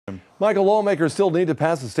Michael, lawmakers still need to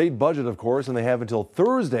pass the state budget, of course, and they have until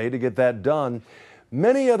Thursday to get that done.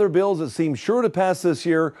 Many other bills that seem sure to pass this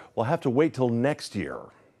year will have to wait till next year.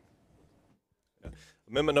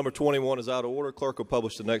 Amendment number 21 is out of order. Clerk will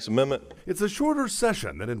publish the next amendment. It's a shorter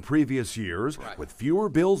session than in previous years, with fewer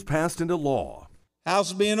bills passed into law.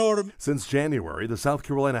 House be in order. Since January, the South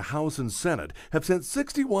Carolina House and Senate have sent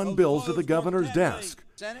 61 bills to the governor's desk.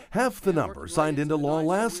 Half the number signed into law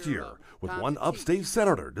last year, with one upstate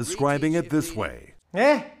senator describing it this way.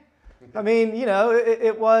 I mean, you know,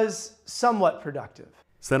 it was somewhat productive.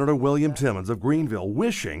 Senator William Timmons of Greenville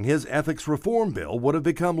wishing his ethics reform bill would have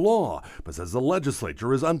become law, but says the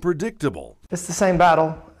legislature is unpredictable. It's the same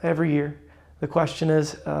battle every year. The question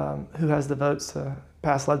is who has the votes to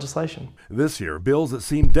pass legislation. This year, bills that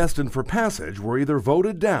seemed destined for passage were either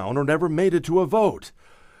voted down or never made it to a vote.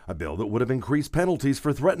 A bill that would have increased penalties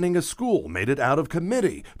for threatening a school made it out of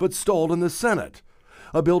committee, but stalled in the Senate.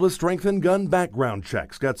 A bill to strengthen gun background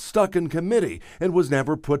checks got stuck in committee and was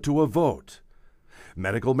never put to a vote.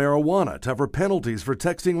 Medical marijuana, tougher penalties for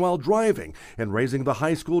texting while driving, and raising the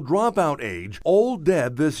high school dropout age, all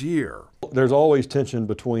dead this year. There's always tension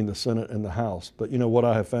between the Senate and the House, but you know what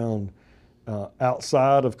I have found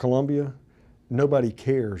outside of Columbia, nobody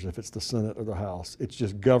cares if it's the Senate or the House. It's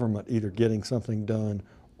just government either getting something done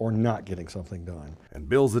or not getting something done. And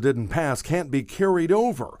bills that didn't pass can't be carried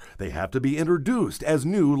over. They have to be introduced as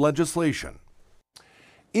new legislation.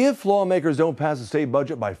 If lawmakers don't pass the state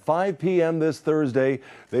budget by 5 p.m. this Thursday,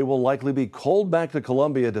 they will likely be called back to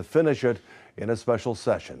Columbia to finish it in a special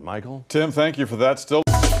session. Michael? Tim, thank you for that. Still